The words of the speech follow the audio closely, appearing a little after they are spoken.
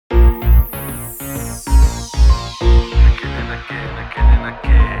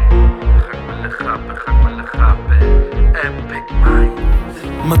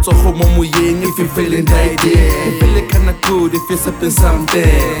Matsogo mo Moyeng if you're feeling tight, you feeling kinda good if you're sipping something.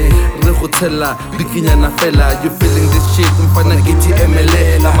 Re go tshela bikinyana fela, you feeling this shit mfana get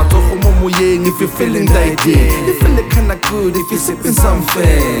emelela. Matsogo mo Moyeng if you're feeling tight, you feeling kinda good if you're sipping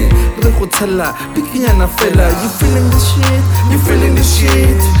something. Re go tshela bikinyana fela, you feeling this shit, you feeling this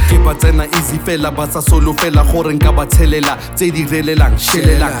shit. Ke batsena easy fela ba sa solo fela gore nka ba tshelela tse di relelang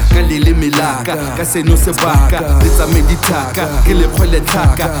shelelang ka leleme laka ka seno sebaka le tsa meditaka ke le khole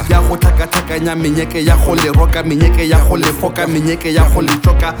tlhaka ya go tlhakatlhakanya menyeke ya go le roka menyeke ya go le foka menyeke ya go le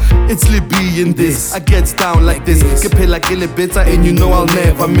tsoka. It's Lebee in this, I get down like this ke phela ke le betsa and you know I'll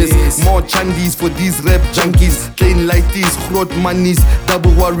never miss. More chandies for these rap junkies, plain like these growth monies,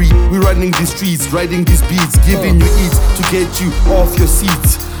 double worry, we running the streets, riding these beats, giving you eats to get you off your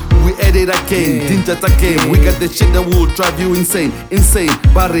seats. We at it again, Dinjata game. We got the shit that will drive you insane, insane.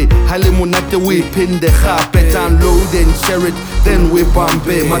 Barry, Halimunate, we pin the carpet, download and share it, then we bump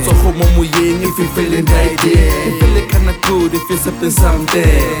it. Matsogo mo Moyeng if you're feeling tight, you feeling kinda good if you're sipping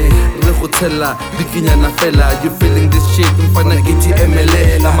something. Re go tshela bikinyana fela, you feeling this shit mfana get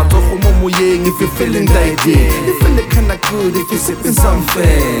emelela. Matsogo mo Moyeng if you're feeling tight, you feeling kinda good if you're sipping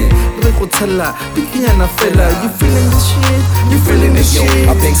something. Re go tshela bikinyana fela, you feeling this shit, you feeling this shit.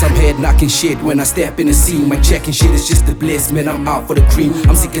 I bang some head knocking shit when I step in the scene. My checking shit is just a bliss, man. I'm out for the cream.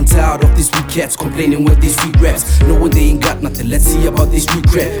 I'm sick and tired of these weak cats complaining with these street raps, knowing they ain't got nothing. Let's see about this street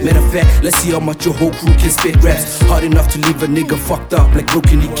crap. Matter of fact, let's see how much your whole crew can spit raps. Hard enough to leave a nigga fucked up like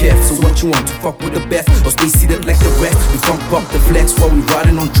broken kneecaps. So what you want, to fuck with the best or stay seated like the rest? We funk up the flex while we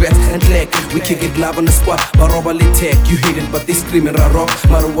riding on dress and leg. We kick it live on the spot, barobale tech. You hate it but they screaming raro.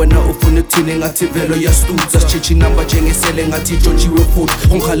 Marijuana ufune tuning ativelo ya stoots. As chichi number jenge selling ati joji we food.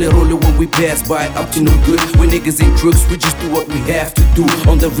 Roll when we pass by, up to no good. We niggas ain't crooks, we just do what we have to do.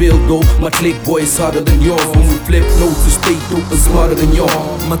 On the real though, my click boy is harder than yours. When we flip notes, we stay dope and smarter than yours.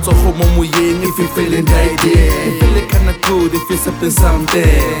 Matsogo mo Moyeng if you're feeling tight, you feeling kinda good if you're sipping something.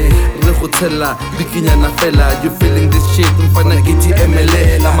 Re go tshela bikinyana fela, you feeling this shit mfana get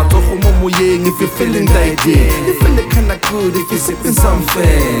emelela. Matsogo mo Moyeng if you're feeling tight, you feeling kinda good if you're sipping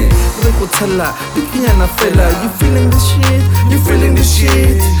something. Re go tshela bikinyana fela, you feeling this shit, you feeling this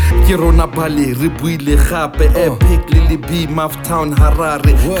shit. Ke rona bale re buile gape epic le Lebee Maftown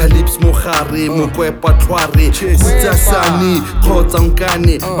Harare Calypse mo gare mo kwepa tlhware kutsa sani khotsa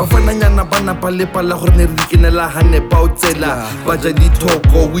nkane bafananyana bana ba le pala gore ne re dikenela hane ba otsela ba ja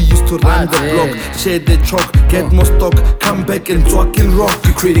dithoko. We used to run the block, share the chalk, get more stock, come back and talk and rock.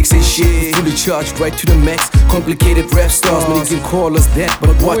 The critics say shit, fully charged right to the max. Complicated rap stars, many can call us that,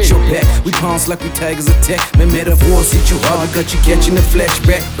 but watch your back. We pounce like we tigers attack. My metaphors hit you hard, we got you catching the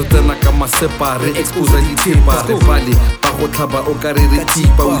flashback. Totena kama separe, expose di tipa, re bali, ba go tlhaba o ka re re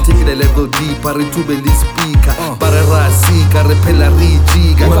tipa. We take it a level deeper, re tube le speaker, ba re rasika, re phela re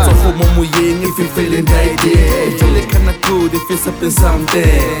jiga. Matsogo mo Moyeng if you're feeling tight, you feeling kinda good if you're sipping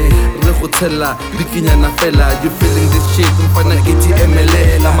something. Re go tshela bikinyana fela, you feeling this shit mfana get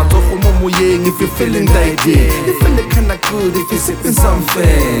emelela. Matsogo mo Moyeng if you're feeling tight, you feeling kinda good if you're sipping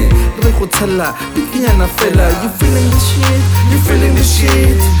something. Re go tshela bikinyana fela, you feeling this shit, you feeling this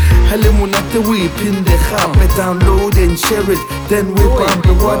shit. Halimunate we pin the gape, download and share it, then we bump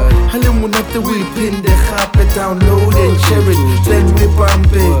it. What? Halimunate we pin the gape, download and share it, then we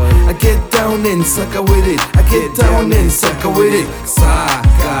bump it. I get down and sucker with it, I get down and sucker with it,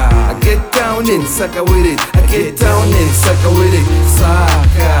 saka. I get down and sucker with it, I get down and sucker with it,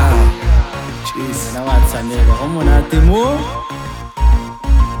 saka. Jeez, na watsaneka go monate mo.